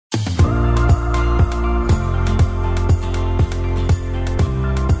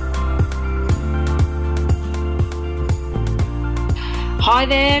Hi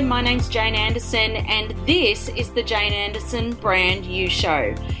there, my name's Jane Anderson and this is the Jane Anderson Brand You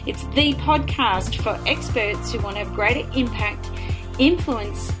Show. It's the podcast for experts who want to have greater impact,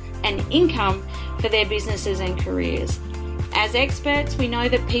 influence and income for their businesses and careers. As experts, we know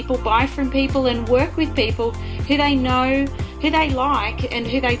that people buy from people and work with people who they know, who they like and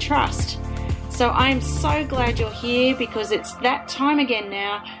who they trust. So I'm so glad you're here because it's that time again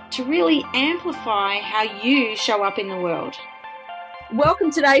now to really amplify how you show up in the world.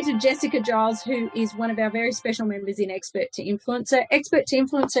 Welcome today to Jessica Giles, who is one of our very special members in Expert to Influencer. Expert to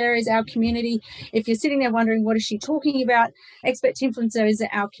Influencer is our community. If you're sitting there wondering what is she talking about, Expert to Influencer is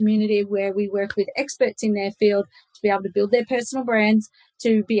our community where we work with experts in their field to be able to build their personal brands,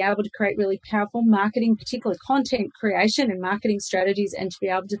 to be able to create really powerful marketing, particularly content creation and marketing strategies, and to be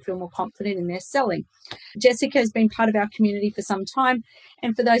able to feel more confident in their selling. Jessica has been part of our community for some time.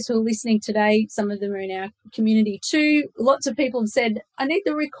 And for those who are listening today, some of them are in our community too. Lots of people have said, I need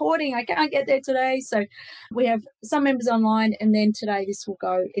the recording. I can't get there today. So we have some members online. And then today this will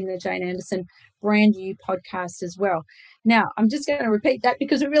go in the Jane Anderson Brand You podcast as well. Now, I'm just going to repeat that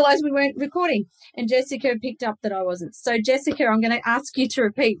because we realized we weren't recording and Jessica picked up that I wasn't. So Jessica, I'm going to ask you to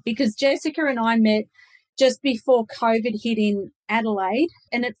repeat because Jessica and I met just before COVID hit in Adelaide.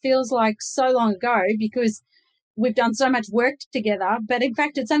 And it feels like so long ago because we've done so much work together, but in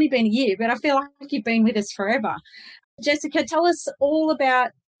fact, it's only been a year, but I feel like you've been with us forever. Jessica, tell us all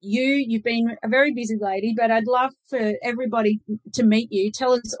about you. You've been a very busy lady, but I'd love for everybody to meet you.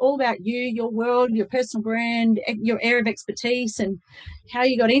 Tell us all about you, your world, your personal brand, your area of expertise, and how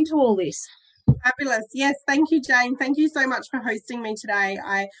you got into all this. Fabulous. Yes, thank you, Jane. Thank you so much for hosting me today.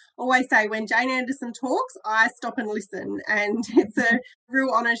 I always say when Jane Anderson talks, I stop and listen, and it's a real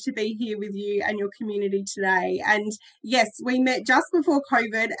honour to be here with you and your community today. And yes, we met just before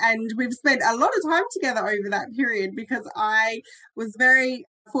COVID, and we've spent a lot of time together over that period because I was very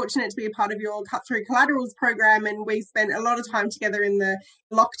fortunate to be a part of your Cut Through Collaterals program, and we spent a lot of time together in the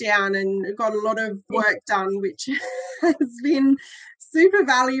lockdown and got a lot of work done, which has been super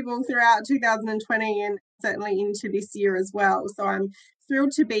valuable throughout 2020 and certainly into this year as well. So I'm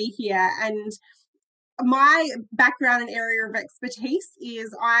thrilled to be here. And my background and area of expertise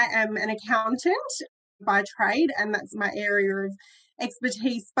is I am an accountant by trade, and that's my area of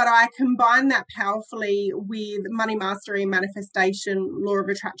expertise, but I combine that powerfully with money mastery, manifestation, law of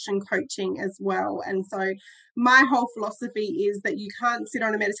attraction coaching as well. And so my whole philosophy is that you can't sit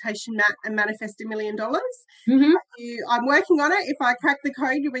on a meditation mat and manifest $1 million. Mm-hmm. I'm working on it. If I crack the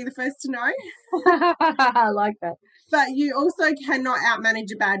code, you'll be the first to know. I like that. But you also cannot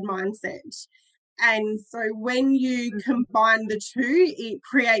outmanage a bad mindset. And so when you combine the two, it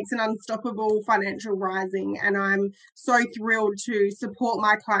creates an unstoppable financial rising. And I'm so thrilled to support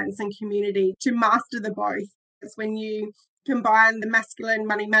my clients and community to master the both. It's when you combine the masculine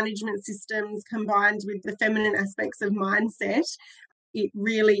money management systems combined with the feminine aspects of mindset, it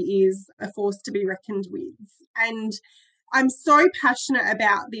really is a force to be reckoned with. And I'm so passionate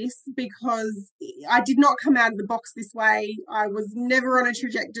about this because I did not come out of the box this way. I was never on a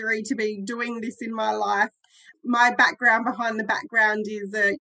trajectory to be doing this in my life. My background behind the background is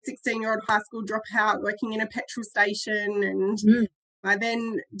a 16-year-old high school dropout working in a petrol station. And I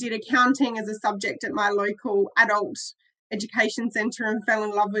then did accounting as a subject at my local adult education centre and fell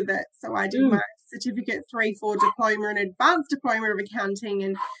in love with it. So I did my Certificate 3-4 diploma and advanced diploma of accounting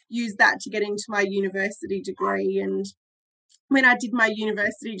and used that to get into my university degree. And when I did my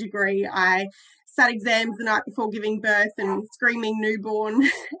university degree, I sat exams the night before giving birth and screaming newborn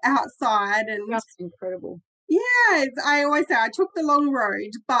outside. And that's incredible. Yeah, I always say I took the long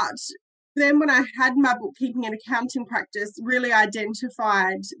road, but then when I had my bookkeeping and accounting practice, really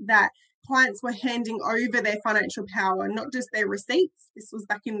identified that clients were handing over their financial power, not just their receipts. This was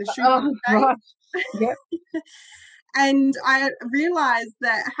back in the shoe days. Right. Yep. And I realized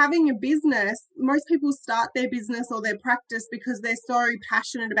that having a business, most people start their business or their practice because they're so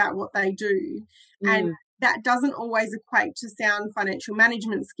passionate about what they do. And that doesn't always equate to sound financial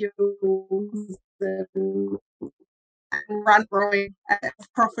management skills and growing a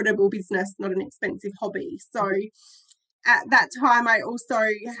profitable business, not an expensive hobby. So at that time, I also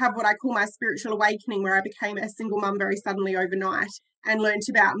have what I call my spiritual awakening, where I became a single mum very suddenly overnight and learned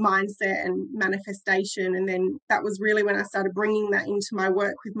about mindset and manifestation. And then that was really when I started bringing that into my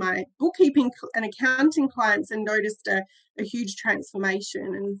work with my bookkeeping and accounting clients and noticed a huge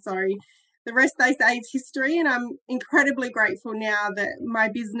transformation. And so the rest, they say, is history. And I'm incredibly grateful now that my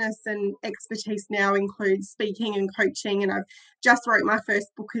business and expertise now includes speaking and coaching. And I've just wrote my first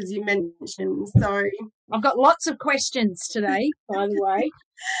book, as you mentioned. So I've got lots of questions today, by the way.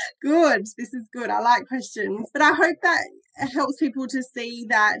 Good. This is good. I like questions. But I hope that helps people to see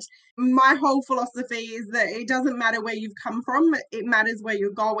that my whole philosophy is that it doesn't matter where you've come from, it matters where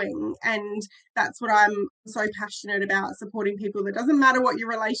you're going. And that's what I'm so passionate about, supporting people. It doesn't matter what your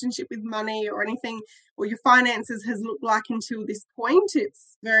relationship with money or anything or your finances has looked like until this point.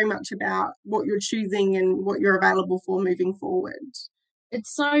 It's very much about what you're choosing and what you're available for moving forward.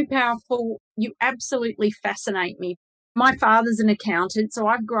 It's so powerful. You absolutely fascinate me. My father's an accountant, so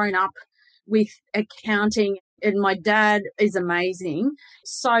I've grown up with accounting, and my dad is amazing,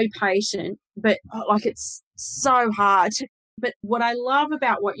 so patient, but like it's so hard. But what I love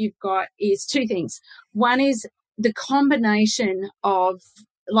about what you've got is two things. One is the combination of,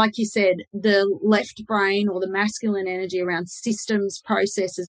 like you said, the left brain or the masculine energy around systems,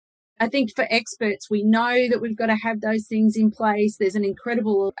 processes. I think for experts, we know that we've got to have those things in place. There's an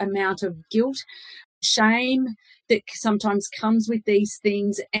incredible amount of guilt, shame that sometimes comes with these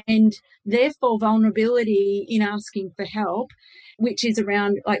things, and therefore vulnerability in asking for help, which is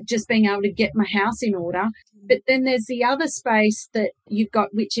around like just being able to get my house in order. But then there's the other space that you've got,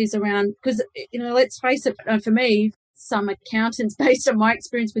 which is around, because, let's face it, for me, some accountants, based on my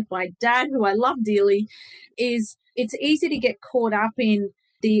experience with my dad, who I love dearly, is it's easy to get caught up in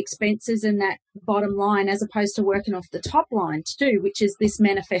the expenses and that bottom line as opposed to working off the top line too, which is this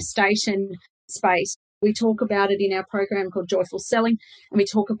manifestation space. We talk about it in our program called Joyful Selling, and we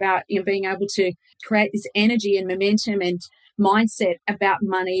talk about being able to create this energy and momentum and mindset about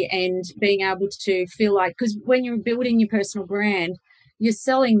money and being able to feel like, because when you're building your personal brand, you're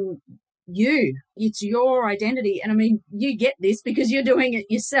selling it's your identity. And I mean, you get this because you're doing it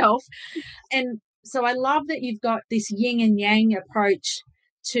yourself. And so I love that you've got this yin and yang approach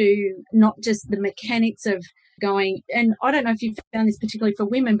to not just the mechanics of going, and I don't know if you've found this particularly for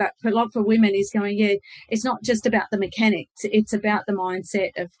women, but for a lot for women is going, it's not just about the mechanics, it's about the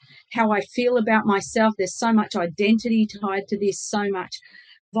mindset of how I feel about myself. There's so much identity tied to this, so much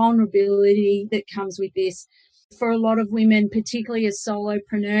vulnerability that comes with this. For a lot of women, particularly as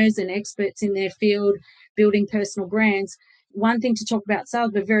solopreneurs and experts in their field, building personal brands, one thing to talk about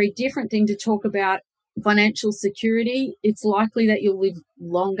sales, but a very different thing to talk about financial security. It's likely that you'll live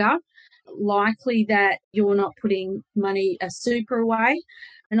longer, likely that you're not putting money, a super away,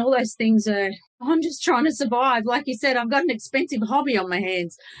 and all those things I'm just trying to survive. Like you said, I've got an expensive hobby on my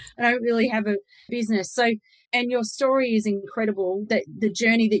hands. I don't really have a business. So, and your story is incredible, that the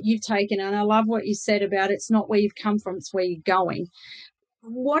journey that you've taken, and I love what you said about it's not where you've come from, it's where you're going.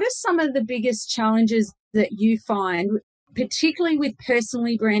 What are some of the biggest challenges that you find, particularly with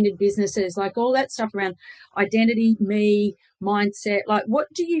personally branded businesses, like all that stuff around identity, me, mindset? Like, what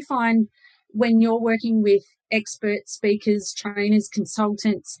do you find when you're working with experts, speakers, trainers,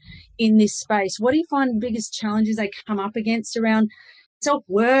 consultants in this space? What do you find the biggest challenges they come up against around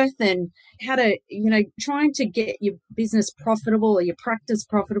self-worth and how to, trying to get your business profitable or your practice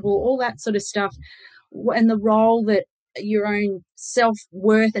profitable, all that sort of stuff, and the role that your own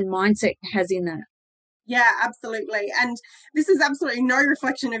self-worth and mindset has in that? Yeah, absolutely. And this is absolutely no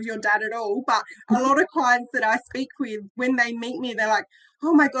reflection of your dad at all. But a lot of clients that I speak with, when they meet me, they're like,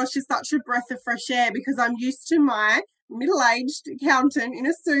 oh my gosh, you're such a breath of fresh air, because I'm used to my middle-aged accountant in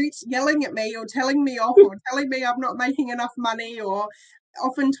a suit yelling at me or telling me off or telling me I'm not making enough money, or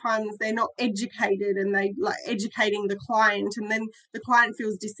oftentimes they're not educated and they like educating the client, and then the client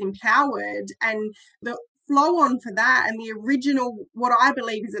feels disempowered. And the flow on for that, and the original, what I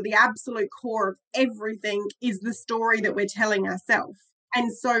believe is at the absolute core of everything, is the story that we're telling ourselves.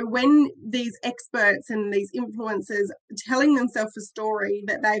 And so when these experts and these influencers telling themselves a story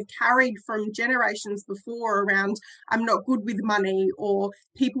that they've carried from generations before around, I'm not good with money, or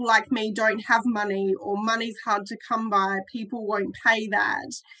people like me don't have money, or money's hard to come by, people won't pay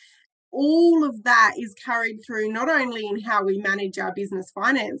that, all of that is carried through not only in how we manage our business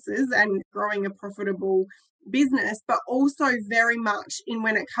finances and growing a profitable business, but also very much in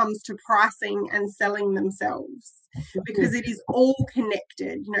when it comes to pricing and selling themselves, because it is all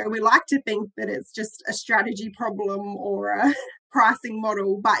connected. We like to think that it's just a strategy problem or a pricing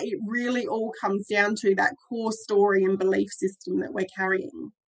model, but it really all comes down to that core story and belief system that we're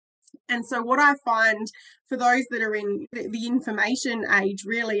carrying. And so what I find for those that are in the information age,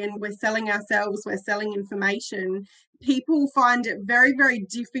 really, and we're selling ourselves, we're selling information, people find it very, very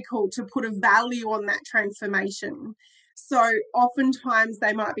difficult to put a value on that transformation. So oftentimes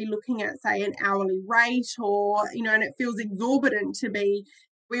they might be looking at, say, an hourly rate, or, and it feels exorbitant to be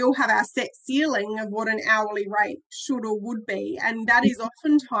we all have our set ceiling of what an hourly rate should or would be. And that is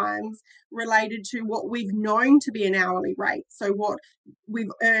oftentimes related to what we've known to be an hourly rate. So what we've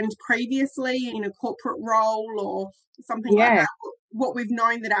earned previously in a corporate role or something like that, what we've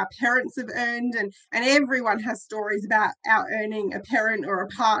known that our parents have earned. And everyone has stories about out earning a parent or a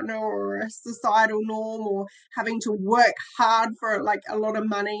partner or a societal norm, or having to work hard for like a lot of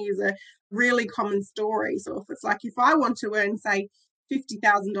money is a really common story. So if it's like, if I want to earn, say,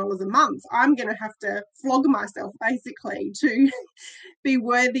 $50,000 a month, I'm going to have to flog myself basically to be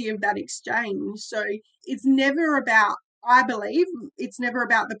worthy of that exchange. So it's never about, I believe, it's never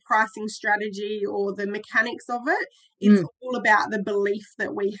about the pricing strategy or the mechanics of it. It's all about the belief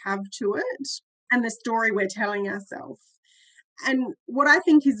that we have to it and the story we're telling ourselves. And what I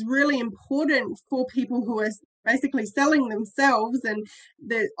think is really important for people who are basically selling themselves and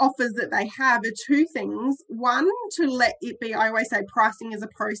the offers that they have are two things. One, to let it be, I always say pricing is a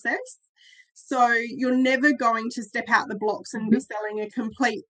process. So you're never going to step out the blocks and be selling a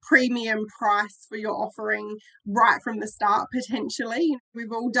complete premium price for your offering right from the start, potentially.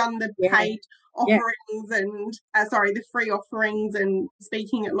 We've all done the paid offerings and, the free offerings and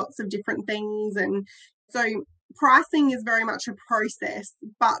speaking at lots of different things. And so pricing is very much a process,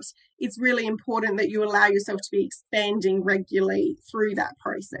 but it's really important that you allow yourself to be expanding regularly through that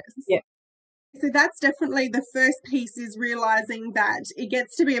process. Yeah. So that's definitely the first piece, is realizing that it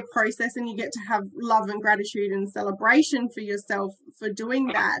gets to be a process and you get to have love and gratitude and celebration for yourself for doing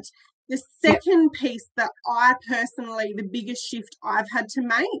that. The second piece that I personally, the biggest shift I've had to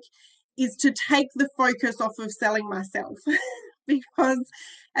make is to take the focus off of selling myself because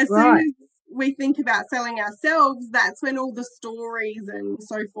as soon as we think about selling ourselves, that's when all the stories and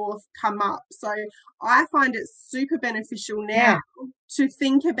so forth come up. So I find it super beneficial now to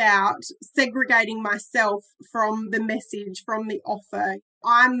think about segregating myself from the message, from the offer.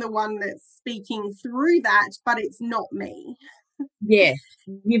 I'm the one that's speaking through that, but it's not me. Yeah,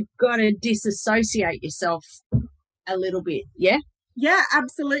 you've got to disassociate yourself a little bit, yeah? Yeah,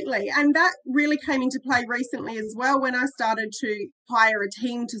 absolutely. And that really came into play recently as well when I started to hire a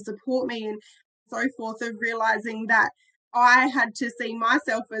team to support me and so forth, of realizing that I had to see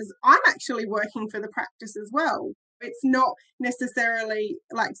myself as I'm actually working for the practice as well. It's not necessarily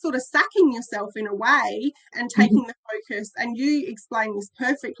like sort of sacking yourself in a way and taking the focus. And you explain this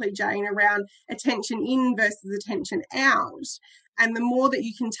perfectly, Jane, around attention in versus attention out. And the more that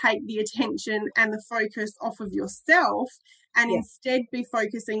you can take the attention and the focus off of yourself and instead be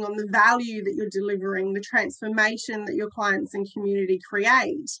focusing on the value that you're delivering, the transformation that your clients and community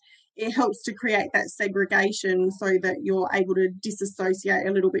create, it helps to create that segregation so that you're able to disassociate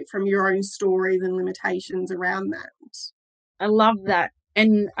a little bit from your own stories and limitations around that. I love that.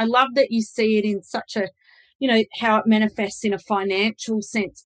 And I love that you see it in such a, how it manifests in a financial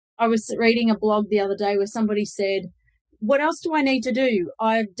sense. I was reading a blog the other day where somebody said, what else do I need to do?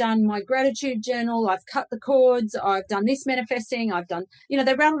 I've done my gratitude journal. I've cut the cords. I've done this manifesting. I've done,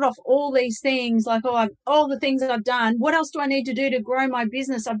 they rounded off all these things like, all the things that I've done. What else do I need to do to grow my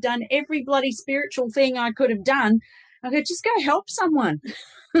business? I've done every bloody spiritual thing I could have done. I go, just go help someone.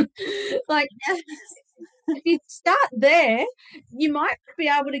 Like, if you start there, you might be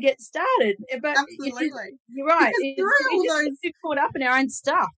able to get started. But absolutely. You're right. It's too caught up in our own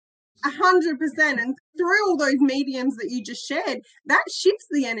stuff. 100%. And through all those mediums that you just shared, that shifts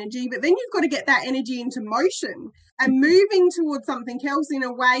the energy, but then you've got to get that energy into motion and moving towards something else in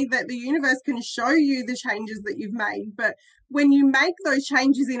a way that the universe can show you the changes that you've made. But when you make those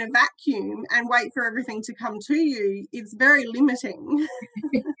changes in a vacuum and wait for everything to come to you, it's very limiting.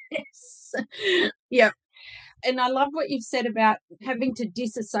 Yes. Yeah. And I love what you've said about having to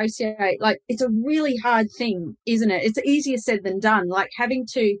disassociate. Like, it's a really hard thing, isn't it? It's easier said than done. Like having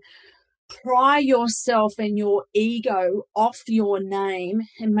to pry yourself and your ego off your name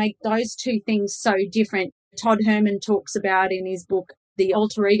and make those two things so different. Todd Herman talks about in his book, The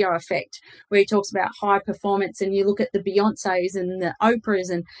Alter Ego Effect, where he talks about high performance, and you look at the Beyoncés and the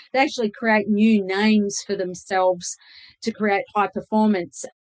Oprahs, and they actually create new names for themselves to create high performance.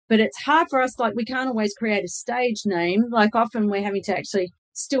 But it's hard for us, like we can't always create a stage name. Like often we're having to actually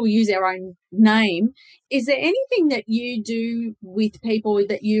still use our own name. Is there anything that you do with people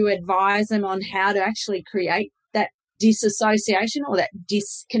that you advise them on how to actually create that disassociation or that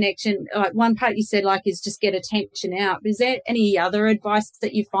disconnection? Like one part you said, like, is just get attention out. Is there any other advice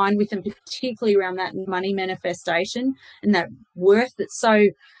that you find with them, particularly around that money manifestation and that worth that's so,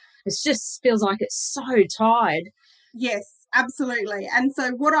 it just feels like it's so tied? Yes. Absolutely. And so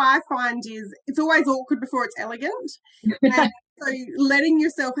what I find is it's always awkward before it's elegant. And So letting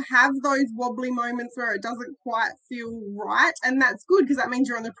yourself have those wobbly moments where it doesn't quite feel right. And that's good because that means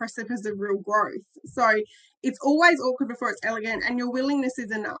you're on the precipice of real growth. So it's always awkward before it's elegant, and your willingness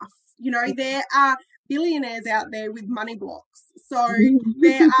is enough. There are billionaires out there with money blocks. So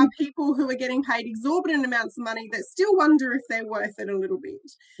there are people who are getting paid exorbitant amounts of money that still wonder if they're worth it a little bit.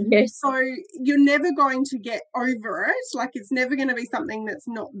 Yes. So you're never going to get over it. Like, it's never going to be something that's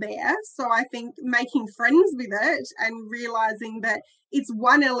not there. So I think making friends with it and realizing that it's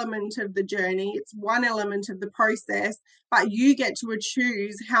one element of the journey, it's one element of the process, but you get to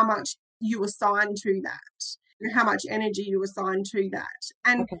choose how much you assign to that, how much energy you assign to that.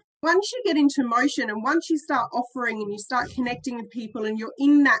 And once you get into motion and once you start offering and you start connecting with people and you're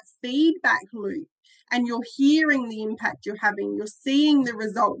in that feedback loop and you're hearing the impact you're having, you're seeing the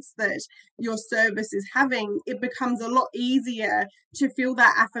results that your service is having, it becomes a lot easier to feel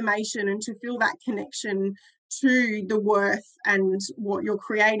that affirmation and to feel that connection to the worth and what you're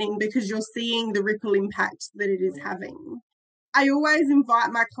creating, because you're seeing the ripple impact that it is having. I always invite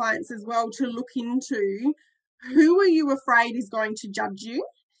my clients as well to look into, who are you afraid is going to judge you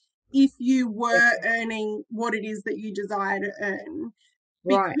if you were earning what it is that you desire to earn?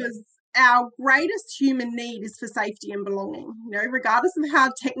 Because our greatest human need is for safety and belonging. Regardless of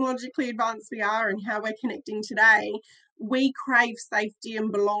how technologically advanced we are and how we're connecting today, we crave safety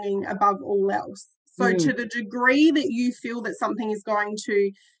and belonging above all else. So to the degree that you feel that something is going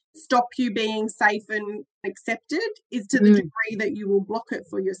to stop you being safe and accepted is to the degree that you will block it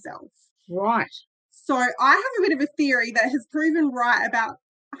for yourself. Right. So I have a bit of a theory that has proven right about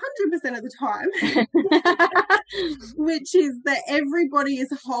 100% of the time, which is that everybody is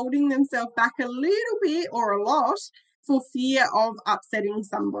holding themselves back a little bit or a lot for fear of upsetting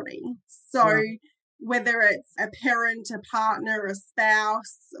somebody. So whether it's a parent, a partner, a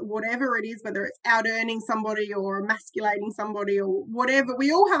spouse, whatever it is, whether it's out earning somebody or emasculating somebody or whatever,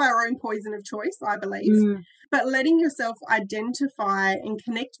 we all have our own poison of choice, I believe. But letting yourself identify and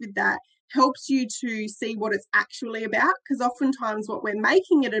connect with that helps you to see what it's actually about, because oftentimes what we're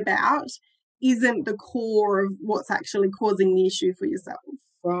making it about isn't the core of what's actually causing the issue for yourself.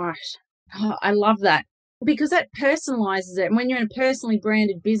 Right. Oh, I love that, because that personalizes it. And when you're in a personally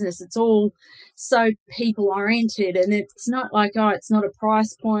branded business, it's all so people oriented, and it's not like, it's not a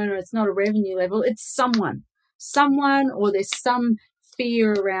price point or it's not a revenue level. It's someone, or there's some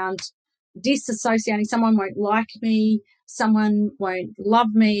fear around disassociating. Someone won't like me, someone won't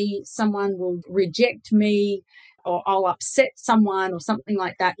love me, someone will reject me, or I'll upset someone, or something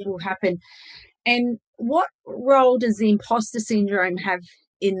like that will happen. And what role does the imposter syndrome have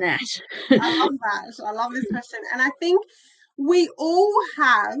in that? I love that. I love this question. And I think we all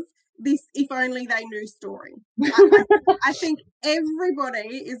have this if only they knew story. I think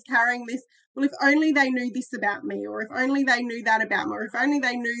everybody is carrying this, well, if only they knew this about me, or if only they knew that about me, or if only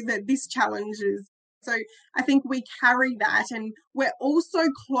they knew that this challenge is. So I think we carry that, and we're also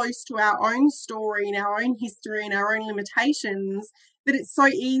close to our own story and our own history and our own limitations, that it's so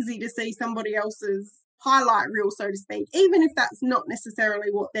easy to see somebody else's highlight reel, so to speak, even if that's not necessarily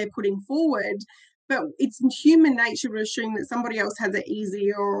what they're putting forward. But it's human nature to assume that somebody else has it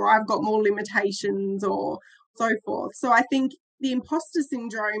easier, or I've got more limitations, or so forth. So I think the imposter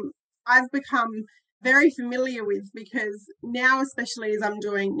syndrome I've become very familiar with, because now, especially as I'm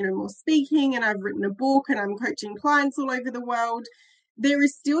doing, more speaking, and I've written a book and I'm coaching clients all over the world, there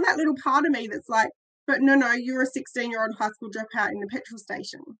is still that little part of me that's like, but no, you're a 16-year-old high school dropout in the petrol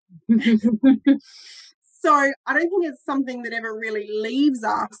station. So I don't think it's something that ever really leaves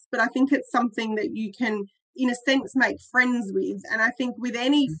us, but I think it's something that you can, in a sense, make friends with. And I think with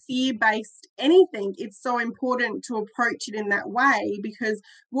any fear-based anything, it's so important to approach it in that way, because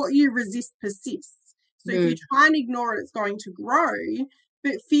what you resist persists. So if you try and ignore it, it's going to grow.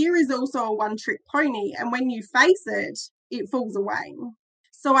 But fear is also a one-trick pony. And when you face it, it falls away.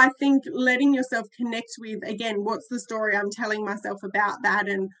 So I think letting yourself connect with, again, what's the story I'm telling myself about that,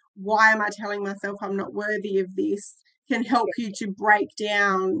 and why am I telling myself I'm not worthy of this, can help you to break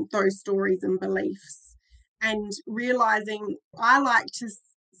down those stories and beliefs. And realizing I like to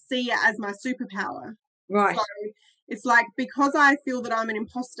see it as my superpower. Right. So it's like, because I feel that I'm an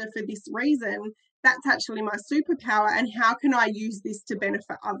imposter for this reason, that's actually my superpower. And how can I use this to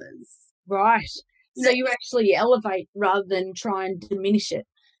benefit others? Right. So you actually elevate rather than try and diminish it.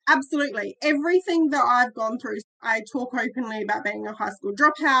 Absolutely. Everything that I've gone through, I talk openly about being a high school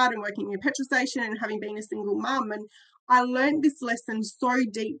dropout and working in a petrol station and having been a single mum. And I learned this lesson so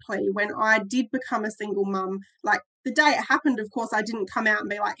deeply when I did become a single mum. Like, the day it happened, of course, I didn't come out and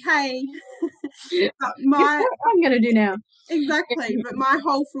be like, hey, But Guess what I'm going to do now? Exactly. But my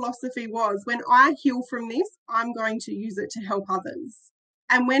whole philosophy was, when I heal from this, I'm going to use it to help others.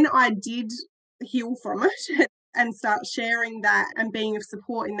 And when I did heal from it and start sharing that and being of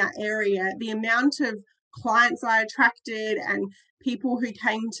support in that area, the amount of clients I attracted and people who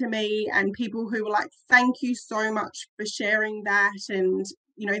came to me and people who were like, thank you so much for sharing that. And,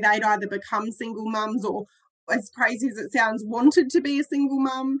 you know, they'd either become single mums or, as crazy as it sounds, wanted to be a single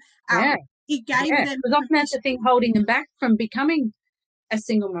mum. Yeah. It gave them... Because often that's the thing holding them back from becoming a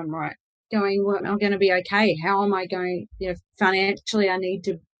single mum, right? Going, well, I'm going to be okay. How am I going, financially I need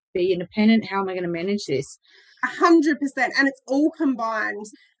to be independent. How am I going to manage this? 100%. And it's all combined.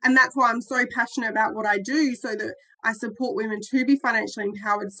 And that's why I'm so passionate about what I do, so that I support women to be financially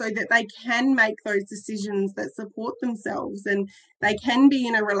empowered so that they can make those decisions that support themselves and they can be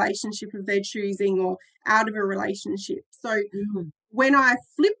in a relationship of their choosing or out of a relationship. So when I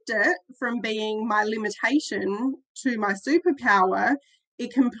flipped it from being my limitation to my superpower,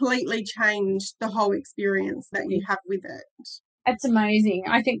 it completely changed the whole experience that you have with it. That's amazing.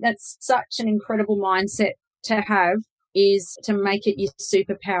 I think that's such an incredible mindset to have, is to make it your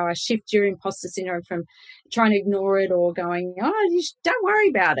superpower, shift your imposter syndrome from trying to ignore it or going, don't worry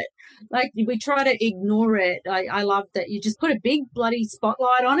about it. Like, we try to ignore it. I love that you just put a big bloody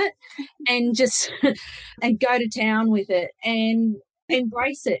spotlight on it and just and go to town with it and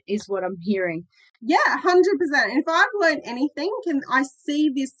embrace it, is what I'm hearing. Yeah, 100%. If I've learned anything, and I see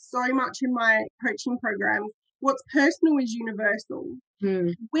this so much in my coaching program, what's personal is universal.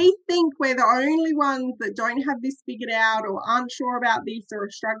 We think we're the only ones that don't have this figured out or aren't sure about this or are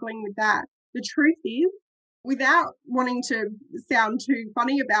struggling with that. The truth is, without wanting to sound too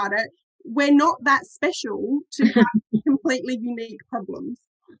funny about it, we're not that special to have completely unique problems.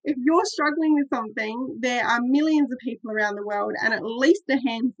 If you're struggling with something, there are millions of people around the world and at least a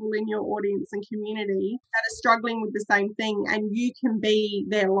handful in your audience and community that are struggling with the same thing, and you can be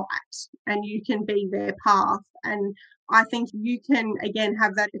their light and you can be their path. And I think you can, again,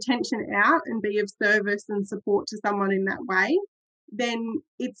 have that attention out and be of service and support to someone in that way. Then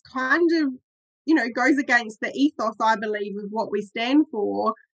it's kind of, goes against the ethos, I believe, of what we stand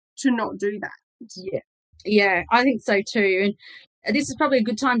for, to not do that. Yeah, I think so too. And this is probably a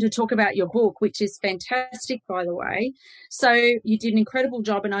good time to talk about your book, which is fantastic, by the way. So you did an incredible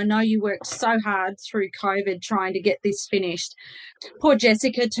job, and I know you worked so hard through COVID trying to get this finished. Poor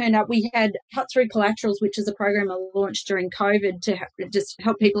Jessica turned up. We had Cut Through Collaterals, which is a program I launched during COVID to just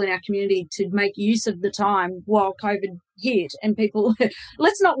help people in our community to make use of the time while COVID hit. And people,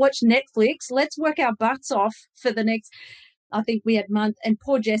 let's not watch Netflix. Let's work our butts off for the next, I think we had month. And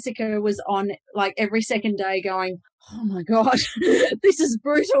poor Jessica was on like every second day going, oh my God, this is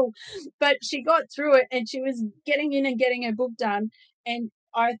brutal. But she got through it and she was getting in and getting her book done. And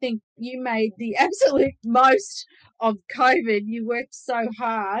I think you made the absolute most of COVID. You worked so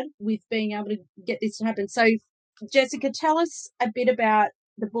hard with being able to get this to happen. So, Jessica, tell us a bit about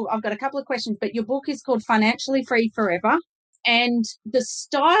the book. I've got a couple of questions, but your book is called Financially Free Forever. And the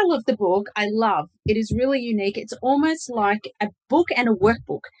style of the book, I love. It is really unique. It's almost like a book and a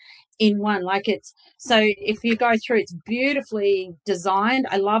workbook in one. So if you go through, it's beautifully designed.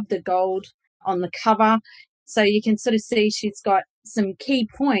 I love the gold on the cover. So you can sort of see she's got some key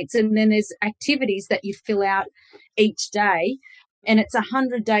points, and then there's activities that you fill out each day, and it's a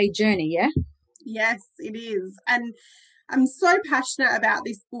 100-day journey. Yeah. Yes, it is. And I'm so passionate about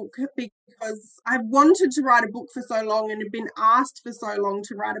this book because I've wanted to write a book for so long and have been asked for so long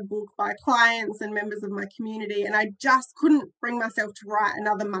to write a book by clients and members of my community, and I just couldn't bring myself to write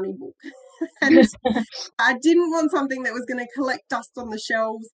another money book. And I didn't want something that was going to collect dust on the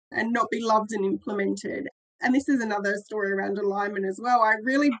shelves and not be loved and implemented. And this is another story around alignment as well. I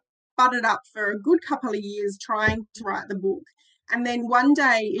really butted up for a good couple of years trying to write the book. And then one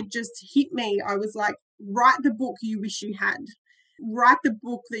day it just hit me. I was like, write the book you wish you had. Write the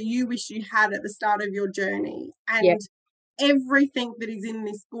book that you wish you had at the start of your journey. And everything that is in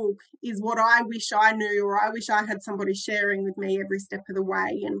this book is what I wish I knew, or I wish I had somebody sharing with me every step of the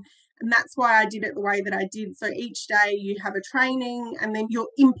way. And that's why I did it the way that I did. So each day you have a training and then you're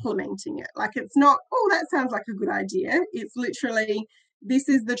implementing it. Like, it's not, oh, that sounds like a good idea. It's literally, this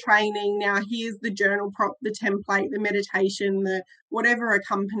is the training. Now here's the journal prompt, the template, the meditation, the whatever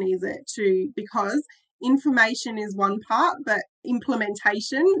accompanies it to, because information is one part, but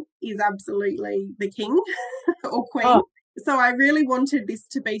implementation is absolutely the king or queen. Oh. So I really wanted this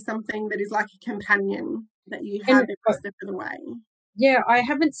to be something that is like a companion that you have every step of the way. Yeah, I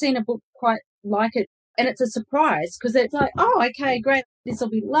haven't seen a book quite like it. And it's a surprise because it's like, oh, okay, great. this will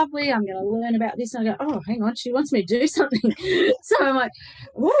be lovely. I'm going to learn about this. And I go, oh, hang on, she wants me to do something. So I'm like,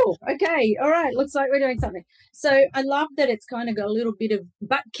 whoa, okay, all right, looks like we're doing something. So I love that it's kind of got a little bit of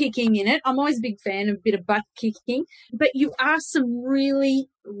butt kicking in it. I'm always a big fan of a bit of butt kicking, but you ask some really,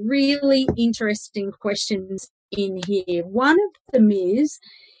 really interesting questions in here. One of them is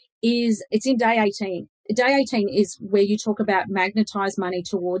it's in day 18. Day 18 is where you talk about magnetize money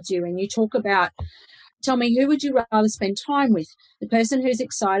towards you, and you talk about, tell me, who would you rather spend time with? The person who's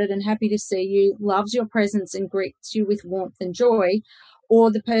excited and happy to see you, loves your presence and greets you with warmth and joy,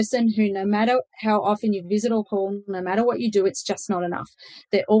 or the person who, no matter how often you visit or call, no matter what you do, it's just not enough.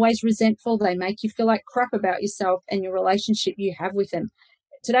 They're always resentful. They make you feel like crap about yourself and your relationship you have with them.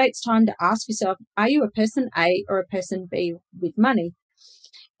 Today, it's time to ask yourself, are you a person A or a person B with money?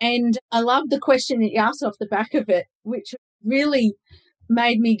 And I love the question that you asked off the back of it, which really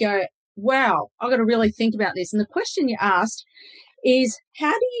made me go, wow, I've got to really think about this. And the question you asked is, how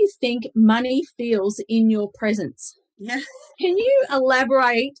do you think money feels in your presence? Yeah. Can you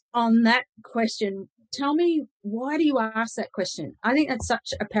elaborate on that question? Tell me, why do you ask that question? I think that's such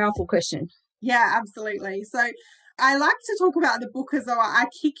a powerful question. Yeah, absolutely. So I like to talk about the book as I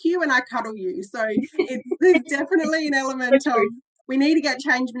kick you and I cuddle you. So there's definitely an element of, we need to get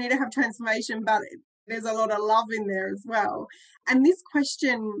change, we need to have transformation, but there's a lot of love in there as well. And this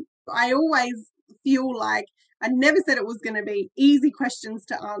question, I always feel like I never said it was going to be easy questions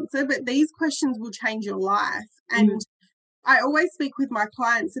to answer, but these questions will change your life. And I always speak with my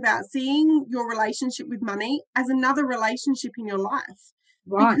clients about seeing your relationship with money as another relationship in your life.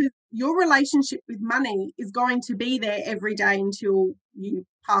 Right. Because your relationship with money is going to be there every day until you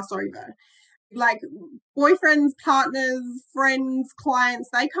pass over. Like boyfriends, partners, friends, clients,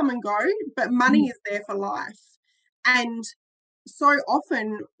 they come and go, but money is there for life. And so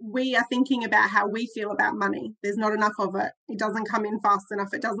often we are thinking about how we feel about money. There's not enough of it. It doesn't come in fast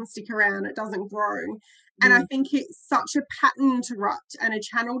enough. It doesn't stick around. It doesn't grow. And I think it's such a pattern interrupt and a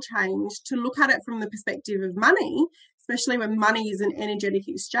channel change to look at it from the perspective of money, especially when money is an energetic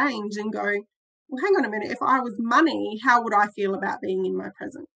exchange, and go, well, hang on a minute. If I was money, how would I feel about being in my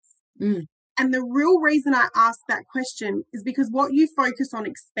presence? And the real reason I ask that question is because what you focus on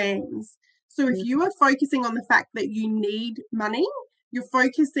expands. So if you are focusing on the fact that you need money, you're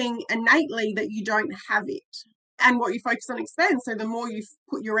focusing innately that you don't have it. And what you focus on expands. So the more you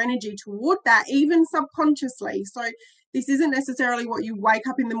put your energy toward that, even subconsciously. So this isn't necessarily what you wake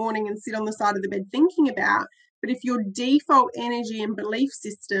up in the morning and sit on the side of the bed thinking about. But if your default energy and belief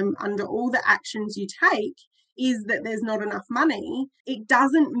system under all the actions you take is that there's not enough money, it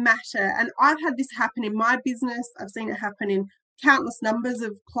doesn't matter. And I've had this happen in my business. I've seen it happen in countless numbers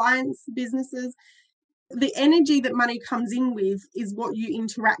of clients' businesses. The energy that money comes in with is what you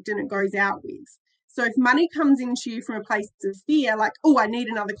interact and it goes out with. So if money comes into you from a place of fear, like, oh, I need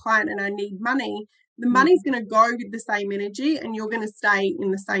another client and I need money, the money's going to go with the same energy and you're going to stay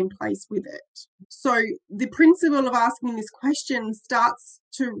in the same place with it. So the principle of asking this question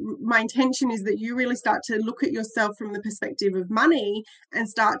my intention is that you really start to look at yourself from the perspective of money and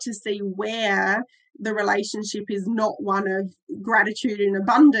start to see where the relationship is not one of gratitude and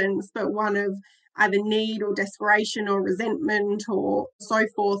abundance, but one of either need or desperation or resentment or so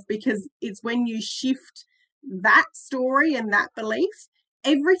forth, because it's when you shift that story and that belief,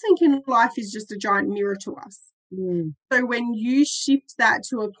 everything in life is just a giant mirror to us. So when you shift that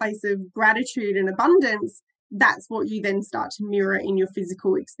to a place of gratitude and abundance, that's what you then start to mirror in your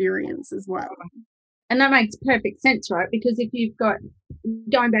physical experience as well. And that makes perfect sense, right? Because if you've got,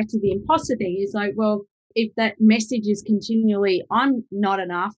 going back to the imposter thing, is like, well, if that message is continually, I'm not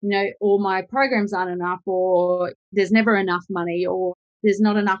enough, or my programs aren't enough, or there's never enough money, or there's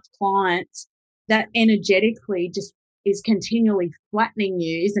not enough clients, that energetically just is continually flattening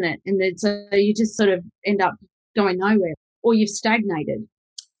you, isn't it? And then, so you just sort of end up going nowhere, or you've stagnated.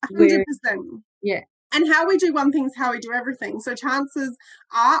 100%. Yeah. And how we do one thing is how we do everything. So chances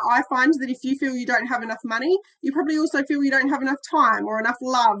are, I find that if you feel you don't have enough money, you probably also feel you don't have enough time or enough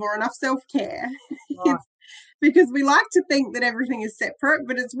love or enough self-care. Right. Because we like to think that everything is separate,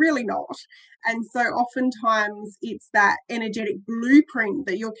 but it's really not. And so oftentimes it's that energetic blueprint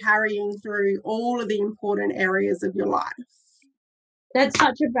that you're carrying through all of the important areas of your life. That's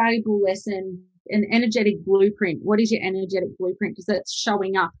such a valuable lesson, an energetic blueprint. What is your energetic blueprint? Because that's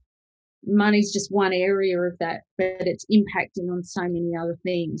showing up. Money's just one area of that, but it's impacting on so many other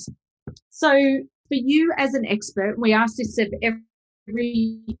things. So for you as an expert, we ask this of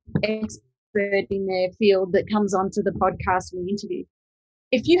every expert in their field that comes onto the podcast we interview.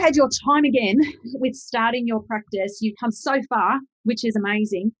 If you had your time again with starting your practice, you've come so far, which is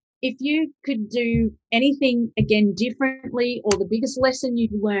amazing. if you could do anything again differently, or the biggest lesson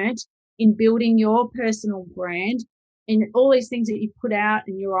you've learned in building your personal brand and all these things that you put out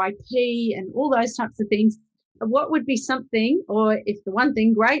and your IP and all those types of things, what would be something, or if the one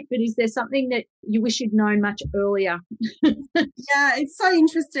thing, great, but is there something that you wish you'd known much earlier? Yeah, it's so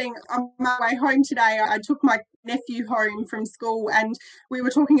interesting. On my way home today, I took my nephew home from school and we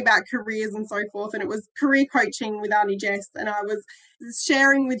were talking about careers and so forth, and it was career coaching with Auntie Jess, and I was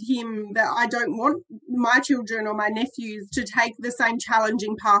sharing with him that I don't want my children or my nephews to take the same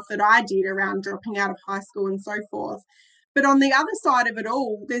challenging path that I did around dropping out of high school and so forth. But on the other side of it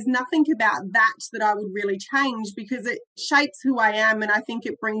all, there's nothing about that I would really change, because it shapes who I am, and I think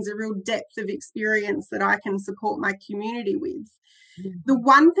it brings a real depth of experience that I can support my community with. Mm-hmm. The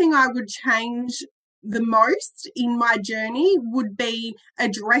one thing I would change the most in my journey would be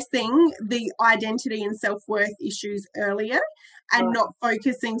addressing the identity and self-worth issues earlier and not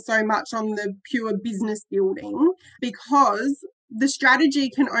focusing so much on the pure business building, because the strategy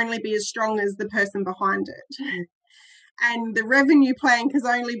can only be as strong as the person behind it. And the revenue plan can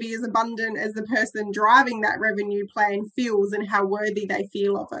only be as abundant as the person driving that revenue plan feels and how worthy they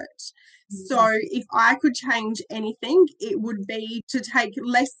feel of it. Mm-hmm. So if I could change anything, it would be to take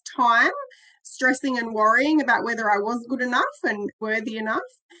less time stressing and worrying about whether I was good enough and worthy enough,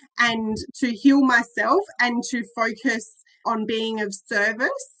 and to heal myself and to focus on being of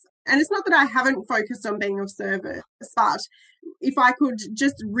service. And it's not that I haven't focused on being of service, but if I could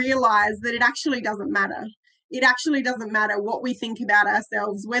just realize that it actually doesn't matter. It actually doesn't matter what we think about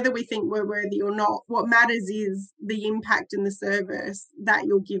ourselves, whether we think we're worthy or not. What matters is the impact and the service that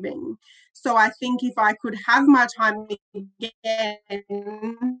you're giving. So I think if I could have my time again,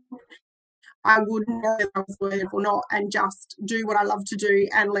 I would know if I was worthy or not, and just do what I love to do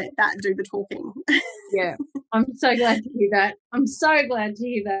and let that do the talking. Yeah, I'm so glad to hear that. I'm so glad to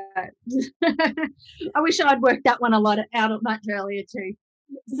hear that. I wish I'd worked that one out much earlier too.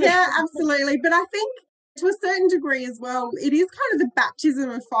 Yeah, absolutely. But I think to a certain degree as well, it is kind of the baptism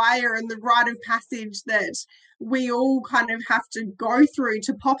of fire and the rite of passage that we all kind of have to go through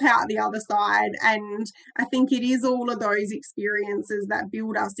to pop out the other side. And I think it is all of those experiences that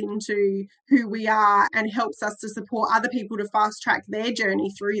build us into who we are and helps us to support other people to fast track their journey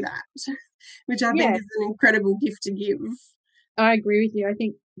through that, which I think is an incredible gift to give. I agree with you. I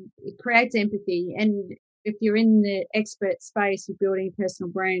think it creates empathy. And if you're in the expert space of building a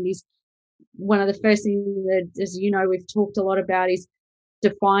personal brand, is one of the first things that, as you know, we've talked a lot about is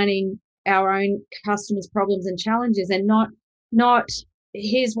defining our own customers' problems and challenges, and not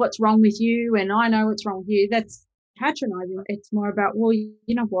here's what's wrong with you and I know what's wrong with you. That's patronizing. It's more about, well, you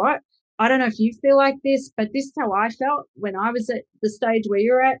know what? I don't know if you feel like this, but this is how I felt when I was at the stage where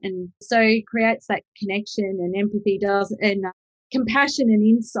you're at. And so it creates that connection, and empathy does, and compassion and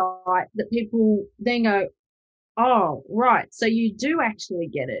insight that people then go, oh, right. So you do actually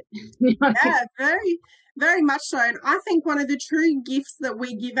get it. Yeah, very, very much so. And I think one of the true gifts that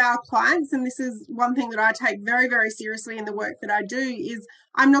we give our clients, and this is one thing that I take very, very seriously in the work that I do, is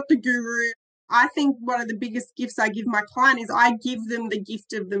I'm not the guru. I think one of the biggest gifts I give my client is I give them the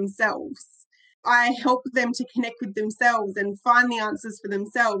gift of themselves. I help them to connect with themselves and find the answers for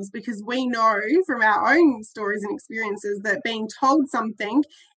themselves, because we know from our own stories and experiences that being told something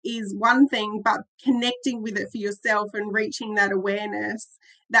is one thing, but connecting with it for yourself and reaching that awareness,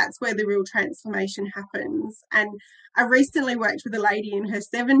 that's where the real transformation happens. And I recently worked with a lady in her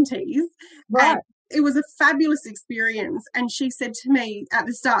 70s. Right. And it was a fabulous experience. And she said to me at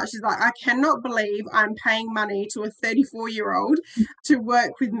the start, she's like, I cannot believe I'm paying money to a 34-year-old to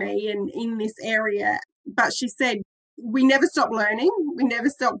work with me and in this area. But she said, we never stop learning, we never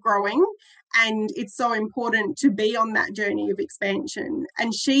stop growing. And it's so important to be on that journey of expansion.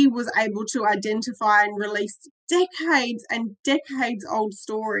 And she was able to identify and release decades and decades old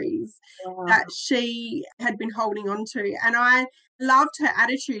stories that she had been holding on to. And I loved her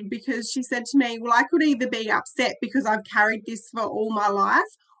attitude, because she said to me, well, I could either be upset because I've carried this for all my life,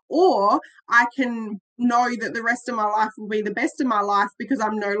 or I can know that the rest of my life will be the best of my life because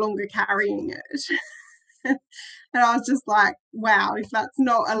I'm no longer carrying it. And I was just like, wow, if that's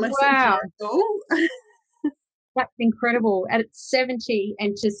not a lesson to all. That's incredible. At 70,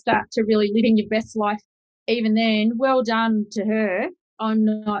 and to start to really living your best life even then, well done to her on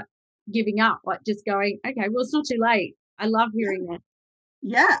not giving up, like just going, okay, well, it's not too late. I love hearing that.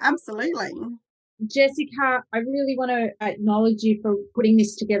 Yeah, absolutely. Jessica, I really want to acknowledge you for putting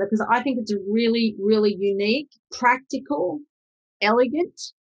this together, because I think it's a really, really unique, practical, elegant,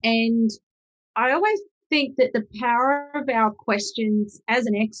 and I always think that the power of our questions as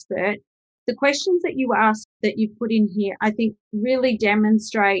an expert The questions that you asked that you've put in here, I think really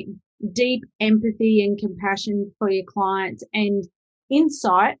demonstrate deep empathy and compassion for your clients and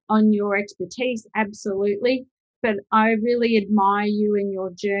insight on your expertise. Absolutely. But I really admire you and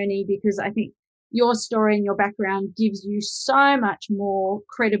your journey, because I think your story and your background gives you so much more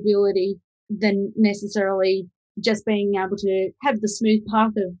credibility than necessarily just being able to have the smooth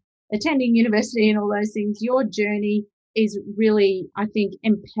path of attending university and all those things. Your journey is really, I think,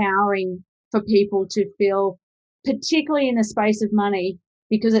 empowering for people to feel, particularly in the space of money,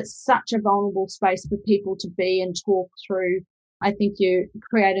 because it's such a vulnerable space for people to be and talk through. I think you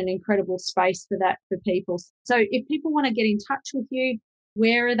create an incredible space for that for people. So if people want to get in touch with you,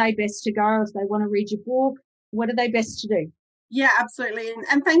 where are they best to go? If they want to read your book, what are they best to do? Yeah, absolutely.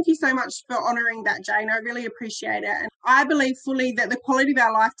 And thank you so much for honouring that, Jane. I really appreciate it. And I believe fully that the quality of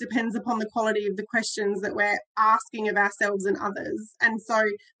our life depends upon the quality of the questions that we're asking of ourselves and others. And so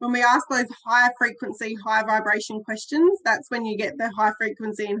when we ask those high frequency, high vibration questions, that's when you get the high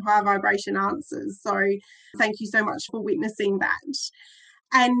frequency and high vibration answers. So thank you so much for witnessing that.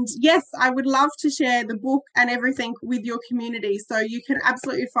 And yes, I would love to share the book and everything with your community. So you can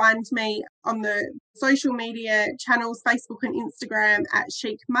absolutely find me on the social media channels, Facebook and Instagram at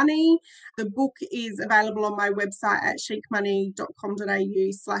Chic Money. The book is available on my website at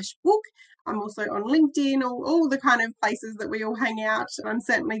chicmoney.com.au/book. I'm also on LinkedIn, all the kind of places that we all hang out. I'm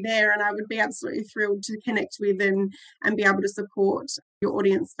certainly there, and I would be absolutely thrilled to connect with and be able to support your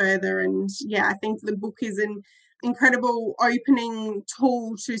audience further. And yeah, I think the book is an incredible opening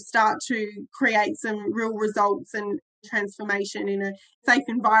tool to start to create some real results and transformation in a safe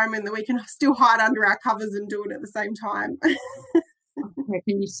environment that we can still hide under our covers and do it at the same time. I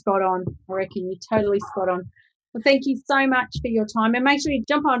reckon you're spot on. I reckon you're totally spot on. Well, thank you so much for your time. And make sure you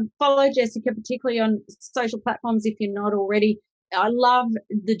jump on, follow Jessica, particularly on social platforms if you're not already. I love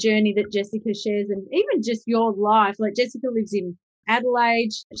the journey that Jessica shares, and even just your life. Like, Jessica lives in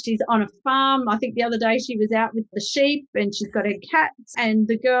Adelaide. She's on a farm. I think the other day she was out with the sheep, and she's got her cats and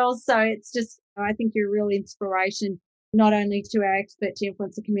the girls. So it's just, I think you're a real inspiration, not only to our expert to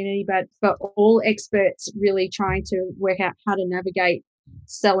influence the community, but for all experts really trying to work out how to navigate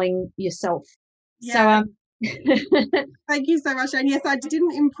selling yourself. Yeah. So, thank you so much. And yes, I did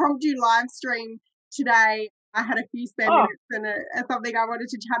an impromptu live stream today. I had a few spare minutes and something I wanted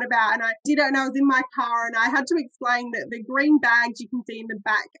to chat about, and I did it, and I was in my car, and I had to explain that the green bags you can see in the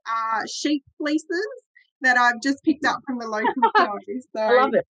back are sheep fleeces that I've just picked up from the local store. So I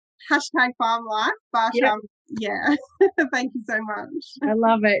love it. Hashtag farm life, but yeah. Thank you so much. I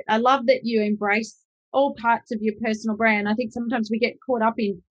love it. I love that you embrace all parts of your personal brand. I think sometimes we get caught up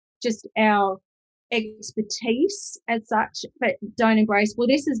in just our expertise as such, but don't embrace, well,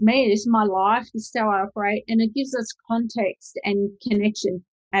 this is me, this is my life, this is how I operate, and it gives us context and connection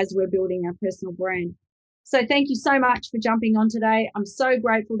as we're building our personal brand. So thank you so much for jumping on today. I'm so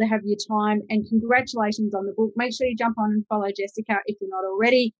grateful to have your time, and congratulations on the book. Make sure you jump on and follow Jessica if you're not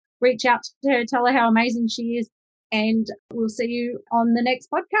already. Reach out to her, tell her how amazing she is, and we'll see you on the next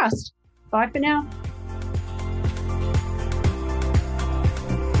podcast. Bye for now.